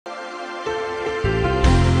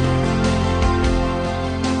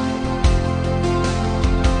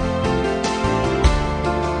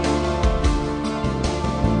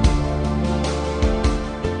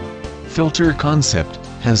filter concept,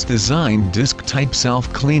 has designed disc-type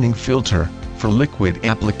self-cleaning filter for liquid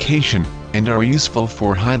application, and are useful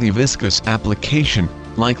for highly viscous application,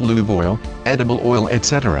 like lube oil, edible oil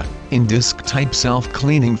etc. In disc-type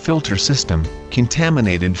self-cleaning filter system,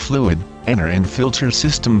 contaminated fluid enter in filter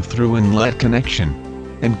system through inlet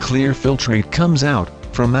connection, and clear filtrate comes out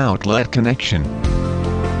from outlet connection.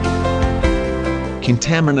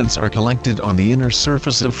 Contaminants are collected on the inner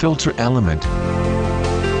surface of filter element.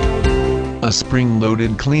 A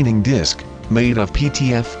spring-loaded cleaning disc, made of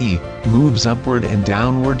PTFE, moves upward and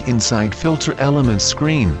downward inside filter element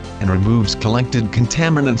screen, and removes collected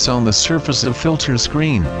contaminants on the surface of filter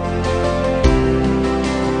screen.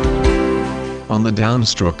 On the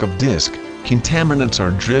downstroke of disc, contaminants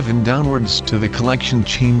are driven downwards to the collection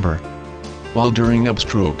chamber, while during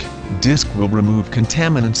upstroke, disc will remove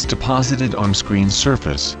contaminants deposited on screen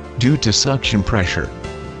surface, due to suction pressure.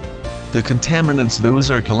 The contaminants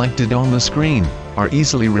those are collected on the screen, are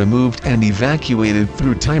easily removed and evacuated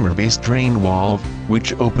through timer-based drain valve,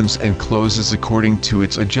 which opens and closes according to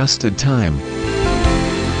its adjusted time.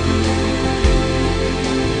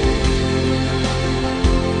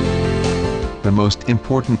 The most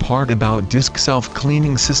important part about disc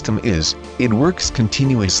self-cleaning system is, it works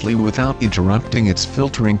continuously without interrupting its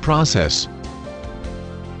filtering process.